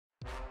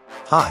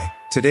Hi,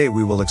 today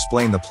we will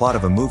explain the plot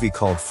of a movie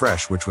called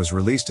Fresh, which was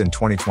released in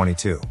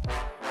 2022.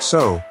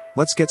 So,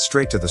 let's get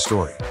straight to the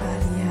story.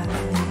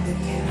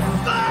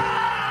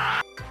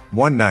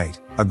 One night,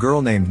 a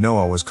girl named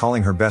Noah was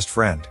calling her best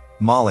friend,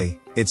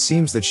 Molly. It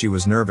seems that she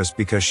was nervous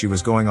because she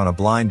was going on a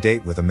blind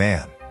date with a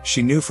man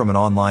she knew from an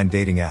online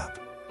dating app.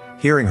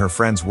 Hearing her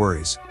friend's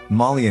worries,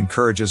 Molly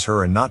encourages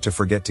her and not to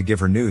forget to give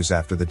her news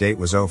after the date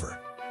was over.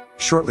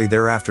 Shortly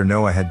thereafter,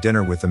 Noah had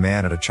dinner with the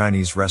man at a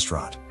Chinese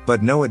restaurant,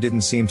 but Noah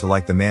didn't seem to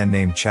like the man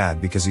named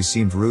Chad because he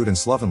seemed rude and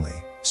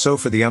slovenly, so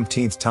for the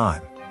umpteenth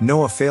time,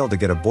 Noah failed to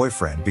get a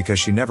boyfriend because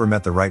she never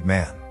met the right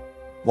man.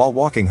 While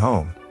walking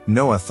home,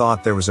 Noah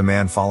thought there was a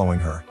man following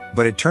her,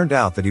 but it turned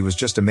out that he was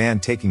just a man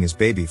taking his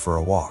baby for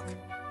a walk.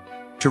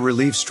 To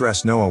relieve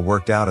stress, Noah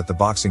worked out at the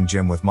boxing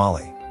gym with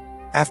Molly.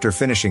 After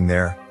finishing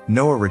there,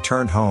 Noah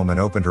returned home and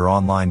opened her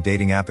online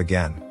dating app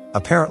again.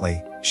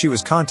 Apparently, she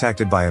was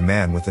contacted by a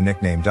man with the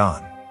nickname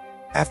Don.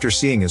 After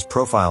seeing his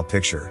profile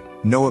picture,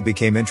 Noah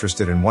became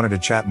interested and wanted to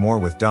chat more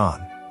with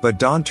Don, but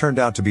Don turned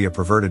out to be a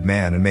perverted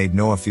man and made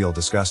Noah feel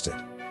disgusted.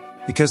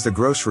 Because the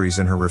groceries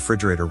in her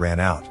refrigerator ran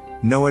out,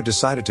 Noah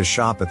decided to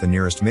shop at the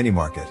nearest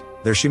mini-market.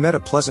 There she met a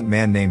pleasant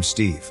man named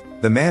Steve.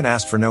 The man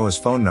asked for Noah's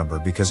phone number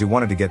because he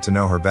wanted to get to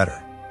know her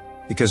better.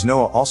 Because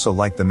Noah also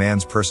liked the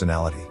man's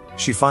personality,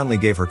 she finally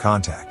gave her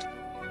contact.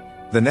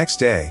 The next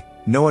day,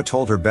 Noah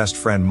told her best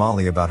friend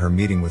Molly about her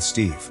meeting with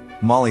Steve.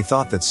 Molly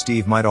thought that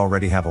Steve might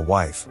already have a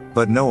wife,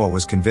 but Noah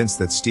was convinced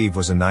that Steve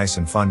was a nice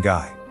and fun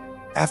guy.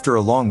 After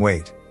a long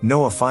wait,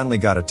 Noah finally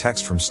got a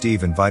text from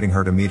Steve inviting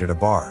her to meet at a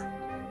bar.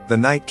 The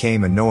night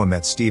came and Noah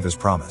met Steve as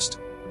promised.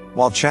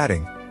 While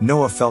chatting,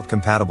 Noah felt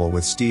compatible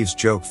with Steve's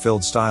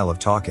joke-filled style of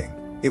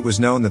talking. It was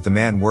known that the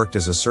man worked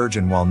as a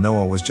surgeon while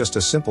Noah was just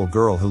a simple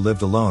girl who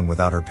lived alone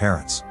without her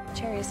parents.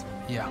 Cherries.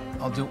 Yeah,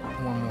 I'll do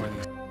one more of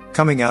these.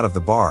 Coming out of the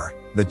bar,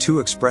 the two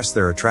expressed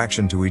their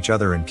attraction to each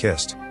other and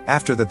kissed.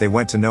 After that, they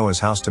went to Noah's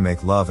house to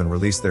make love and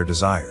release their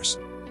desires.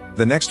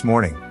 The next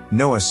morning,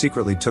 Noah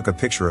secretly took a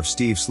picture of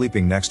Steve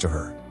sleeping next to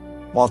her.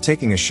 While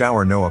taking a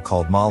shower, Noah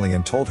called Molly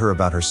and told her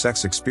about her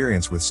sex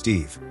experience with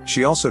Steve.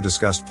 She also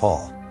discussed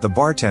Paul, the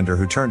bartender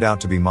who turned out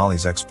to be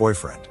Molly's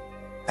ex-boyfriend.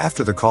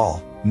 After the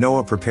call,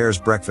 Noah prepares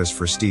breakfast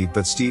for Steve,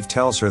 but Steve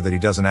tells her that he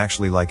doesn't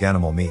actually like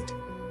animal meat.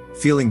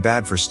 Feeling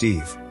bad for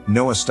Steve,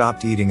 Noah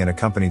stopped eating and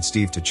accompanied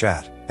Steve to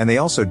chat, and they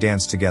also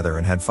danced together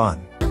and had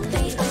fun.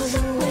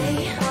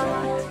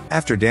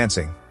 After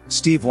dancing,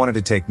 Steve wanted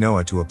to take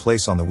Noah to a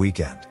place on the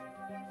weekend.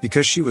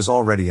 Because she was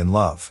already in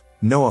love,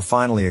 Noah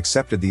finally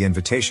accepted the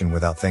invitation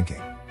without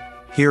thinking.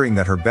 Hearing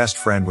that her best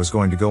friend was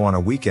going to go on a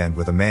weekend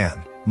with a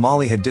man,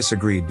 Molly had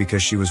disagreed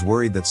because she was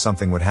worried that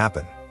something would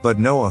happen, but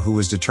Noah, who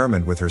was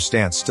determined with her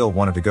stance, still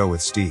wanted to go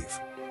with Steve.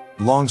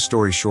 Long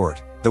story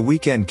short, the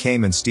weekend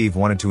came and Steve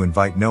wanted to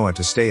invite Noah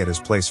to stay at his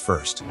place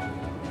first.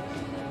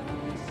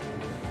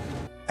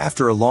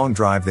 After a long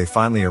drive, they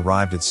finally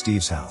arrived at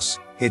Steve's house.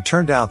 It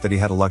turned out that he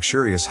had a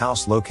luxurious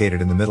house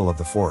located in the middle of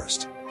the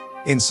forest.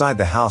 Inside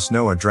the house,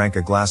 Noah drank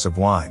a glass of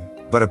wine,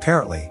 but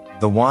apparently,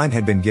 the wine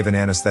had been given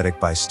anesthetic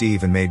by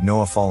Steve and made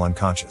Noah fall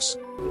unconscious.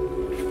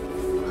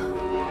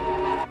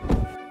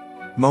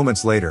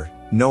 Moments later,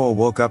 Noah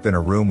woke up in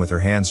a room with her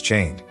hands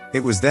chained.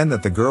 It was then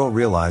that the girl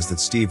realized that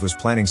Steve was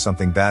planning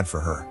something bad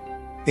for her.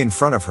 In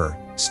front of her,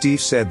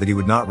 Steve said that he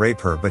would not rape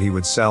her, but he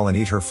would sell and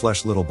eat her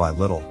flesh little by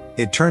little.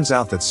 It turns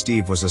out that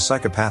Steve was a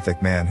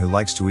psychopathic man who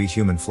likes to eat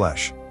human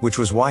flesh, which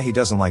was why he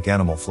doesn't like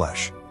animal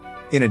flesh.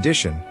 In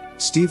addition,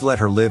 Steve let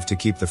her live to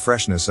keep the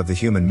freshness of the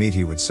human meat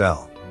he would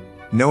sell.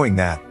 Knowing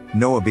that,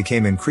 Noah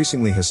became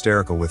increasingly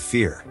hysterical with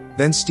fear.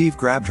 Then Steve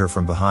grabbed her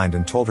from behind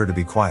and told her to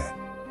be quiet.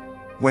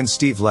 When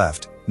Steve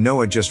left,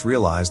 Noah just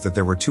realized that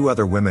there were two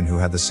other women who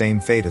had the same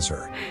fate as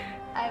her.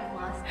 I've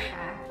lost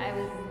track. I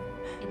was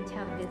in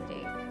town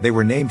visiting. They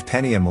were named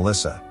Penny and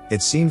Melissa.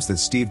 It seems that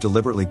Steve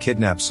deliberately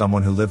kidnapped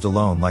someone who lived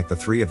alone like the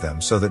three of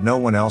them so that no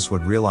one else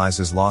would realize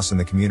his loss in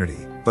the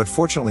community. But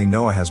fortunately,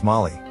 Noah has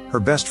Molly, her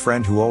best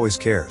friend who always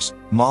cares.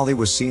 Molly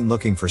was seen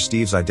looking for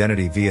Steve's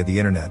identity via the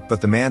internet,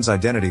 but the man's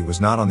identity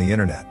was not on the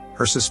internet.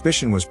 Her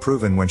suspicion was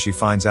proven when she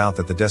finds out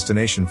that the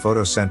destination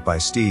photo sent by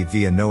Steve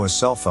via Noah's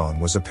cell phone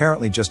was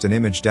apparently just an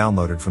image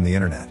downloaded from the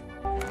internet.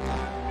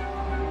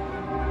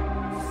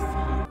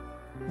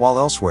 While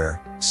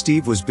elsewhere,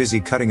 Steve was busy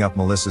cutting up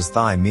Melissa's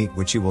thigh meat,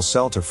 which he will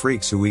sell to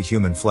freaks who eat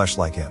human flesh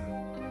like him.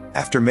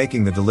 After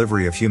making the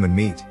delivery of human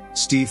meat,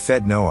 Steve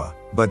fed Noah,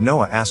 but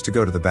Noah asked to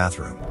go to the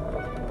bathroom.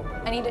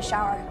 I need a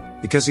shower.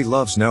 Because he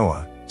loves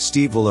Noah,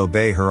 Steve will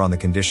obey her on the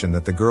condition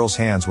that the girl's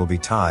hands will be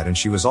tied, and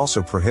she was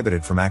also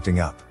prohibited from acting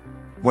up.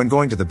 When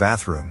going to the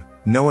bathroom,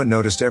 Noah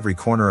noticed every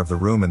corner of the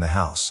room in the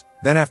house.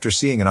 Then after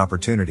seeing an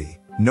opportunity,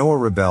 Noah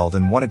rebelled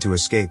and wanted to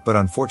escape, but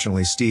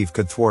unfortunately Steve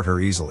could thwart her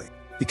easily.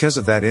 Because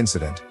of that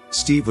incident,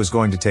 Steve was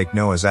going to take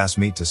Noah's ass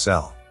meat to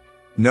sell.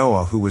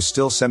 Noah, who was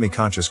still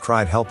semi-conscious,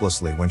 cried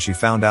helplessly when she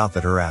found out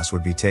that her ass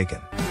would be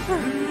taken.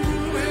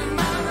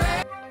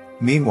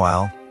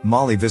 Meanwhile,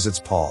 Molly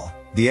visits Paul,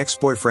 the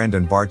ex-boyfriend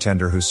and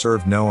bartender who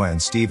served Noah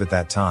and Steve at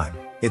that time.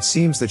 It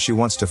seems that she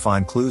wants to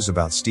find clues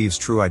about Steve's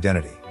true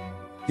identity.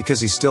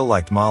 Because he still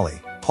liked Molly,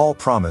 Paul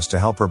promised to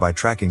help her by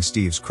tracking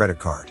Steve's credit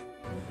card.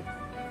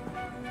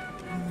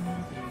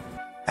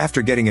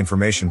 After getting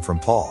information from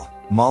Paul,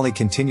 Molly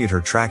continued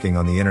her tracking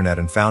on the internet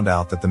and found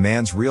out that the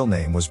man's real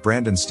name was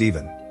Brandon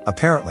Stephen.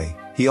 Apparently,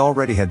 he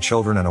already had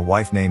children and a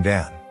wife named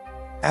Anne.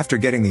 After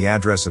getting the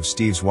address of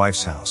Steve's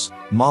wife's house,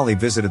 Molly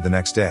visited the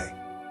next day.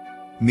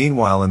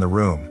 Meanwhile in the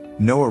room,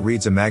 Noah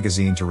reads a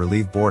magazine to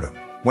relieve boredom,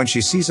 when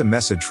she sees a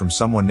message from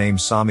someone named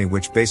Sami,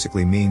 which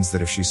basically means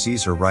that if she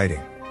sees her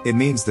writing, it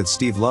means that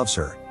Steve loves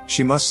her.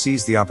 She must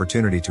seize the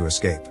opportunity to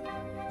escape.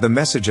 The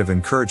message of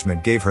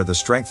encouragement gave her the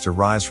strength to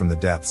rise from the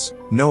depths.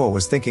 Noah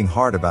was thinking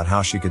hard about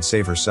how she could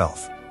save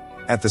herself.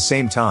 At the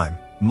same time,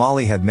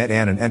 Molly had met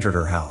Anne and entered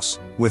her house.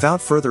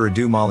 Without further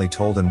ado, Molly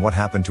told Anne what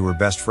happened to her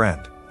best friend,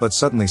 but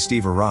suddenly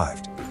Steve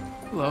arrived.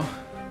 Hello.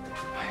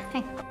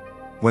 Hey.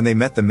 When they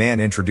met, the man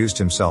introduced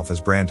himself as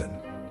Brandon.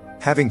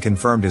 Having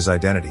confirmed his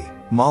identity,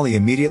 Molly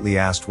immediately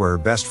asked where her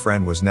best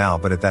friend was now,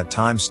 but at that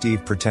time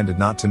Steve pretended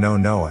not to know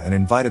Noah and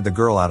invited the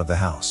girl out of the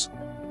house.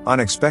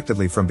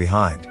 Unexpectedly from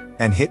behind,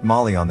 and hit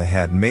Molly on the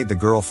head and made the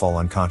girl fall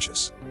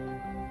unconscious.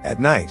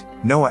 At night,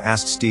 Noah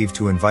asked Steve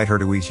to invite her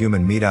to eat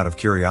human meat out of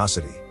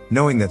curiosity,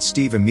 knowing that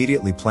Steve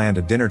immediately planned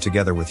a dinner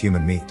together with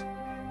human meat.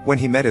 When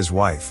he met his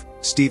wife,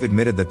 Steve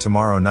admitted that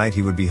tomorrow night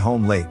he would be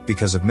home late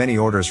because of many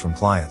orders from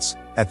clients.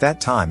 At that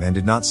time Anne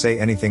did not say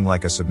anything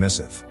like a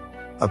submissive.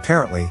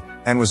 Apparently,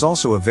 Anne was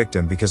also a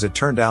victim because it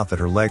turned out that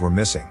her leg were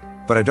missing,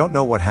 but I don't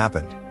know what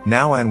happened.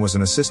 Now Anne was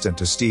an assistant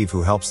to Steve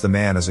who helps the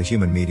man as a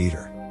human meat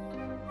eater.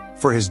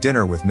 For his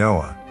dinner with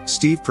Noah,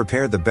 Steve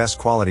prepared the best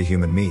quality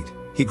human meat.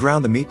 He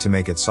ground the meat to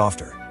make it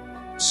softer.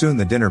 Soon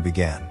the dinner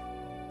began.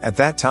 At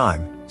that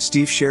time,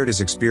 Steve shared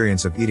his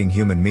experience of eating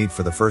human meat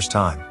for the first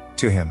time.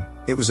 To him,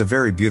 it was a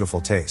very beautiful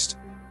taste.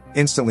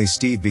 Instantly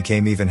Steve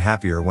became even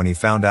happier when he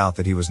found out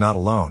that he was not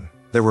alone.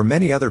 There were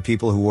many other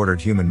people who ordered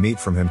human meat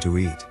from him to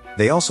eat.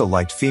 They also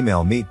liked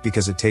female meat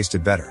because it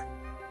tasted better.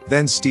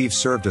 Then Steve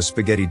served a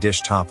spaghetti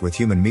dish topped with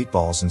human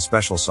meatballs and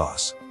special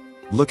sauce.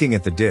 Looking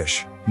at the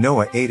dish,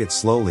 Noah ate it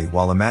slowly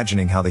while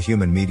imagining how the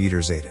human meat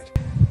eaters ate it.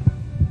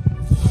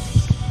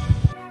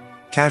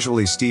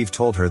 Casually Steve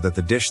told her that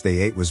the dish they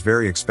ate was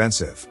very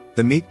expensive.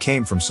 The meat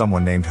came from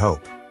someone named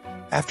Hope.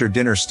 After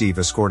dinner Steve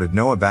escorted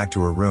Noah back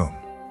to her room.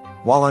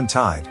 While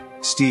untied,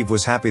 Steve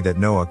was happy that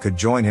Noah could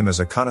join him as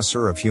a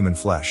connoisseur of human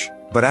flesh,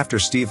 but after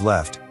Steve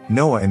left,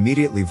 Noah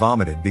immediately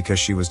vomited because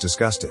she was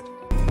disgusted.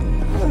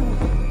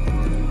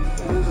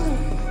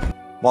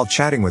 While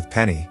chatting with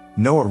Penny,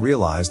 Noah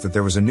realized that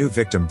there was a new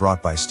victim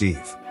brought by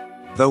Steve.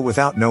 Though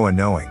without Noah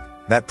knowing,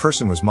 that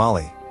person was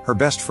Molly, her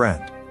best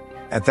friend.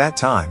 At that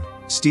time,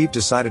 Steve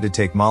decided to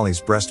take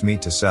Molly's breast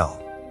meat to sell.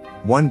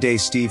 One day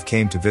Steve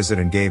came to visit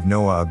and gave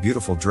Noah a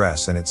beautiful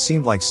dress, and it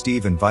seemed like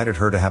Steve invited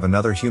her to have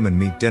another human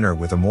meat dinner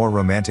with a more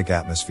romantic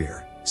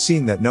atmosphere.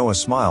 Seeing that, Noah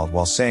smiled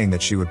while saying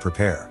that she would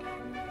prepare.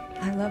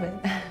 I love it.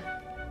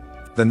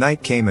 The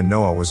night came and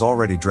Noah was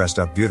already dressed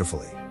up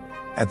beautifully.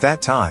 At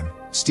that time,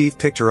 Steve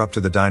picked her up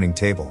to the dining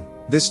table.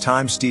 This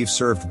time Steve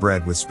served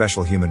bread with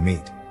special human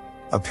meat.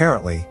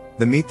 Apparently,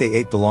 the meat they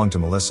ate belonged to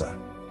Melissa.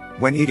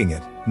 When eating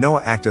it,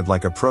 Noah acted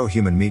like a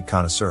pro-human meat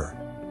connoisseur.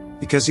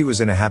 Because he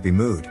was in a happy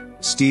mood,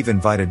 Steve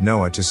invited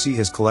Noah to see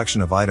his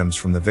collection of items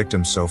from the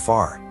victims so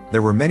far.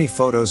 There were many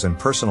photos and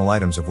personal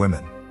items of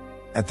women.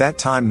 At that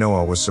time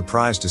Noah was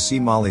surprised to see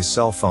Molly's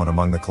cell phone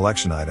among the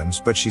collection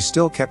items, but she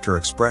still kept her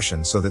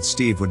expression so that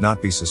Steve would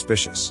not be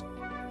suspicious.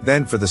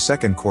 Then for the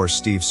second course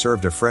Steve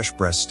served a fresh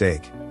breast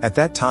steak. At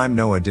that time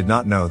Noah did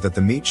not know that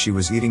the meat she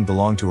was eating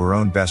belonged to her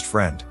own best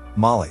friend,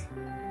 Molly.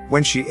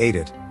 When she ate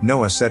it,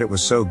 Noah said it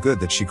was so good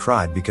that she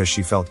cried because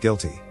she felt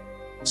guilty.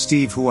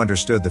 Steve, who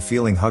understood the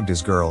feeling, hugged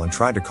his girl and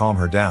tried to calm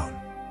her down.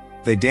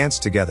 They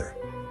danced together.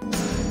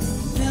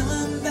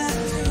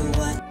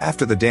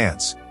 After the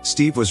dance,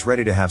 Steve was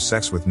ready to have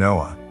sex with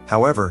Noah.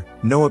 However,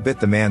 Noah bit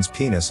the man's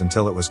penis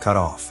until it was cut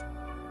off.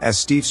 As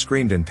Steve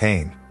screamed in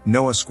pain,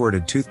 Noah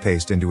squirted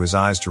toothpaste into his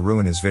eyes to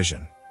ruin his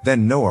vision.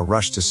 Then Noah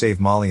rushed to save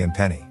Molly and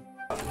Penny.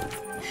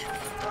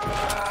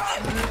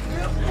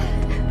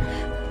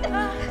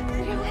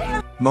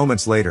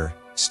 Moments later,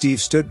 Steve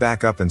stood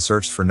back up and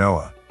searched for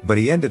Noah, but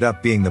he ended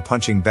up being the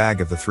punching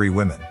bag of the three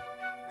women.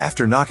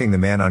 After knocking the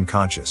man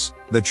unconscious,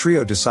 the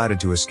trio decided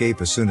to escape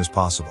as soon as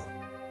possible.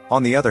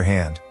 On the other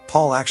hand,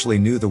 Paul actually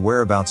knew the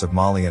whereabouts of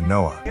Molly and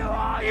Noah.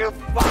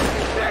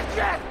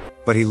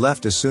 But he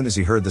left as soon as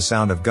he heard the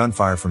sound of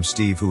gunfire from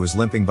Steve, who was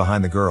limping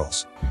behind the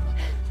girls.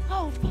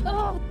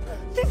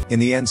 In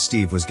the end,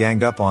 Steve was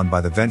ganged up on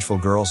by the vengeful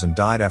girls and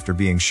died after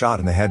being shot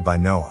in the head by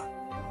Noah.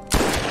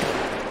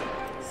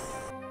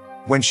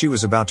 When she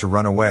was about to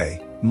run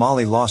away,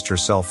 Molly lost her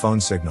cell phone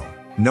signal.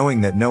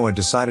 Knowing that, Noah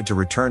decided to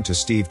return to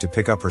Steve to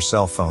pick up her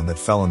cell phone that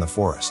fell in the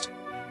forest.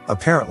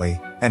 Apparently,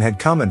 Anne had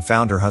come and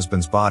found her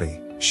husband's body.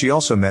 She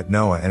also met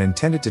Noah and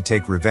intended to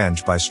take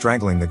revenge by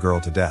strangling the girl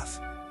to death.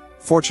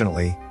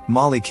 Fortunately,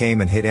 Molly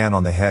came and hit Anne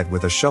on the head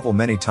with a shovel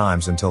many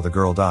times until the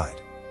girl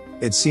died.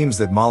 It seems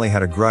that Molly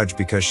had a grudge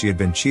because she had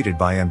been cheated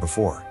by Anne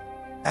before.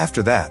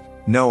 After that,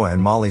 Noah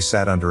and Molly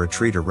sat under a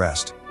tree to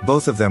rest.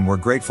 Both of them were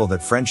grateful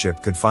that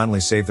friendship could finally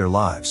save their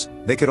lives.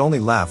 They could only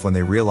laugh when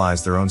they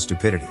realized their own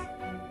stupidity.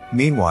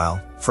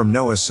 Meanwhile, from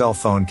Noah's cell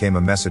phone came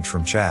a message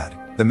from Chad,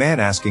 the man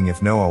asking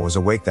if Noah was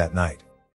awake that night.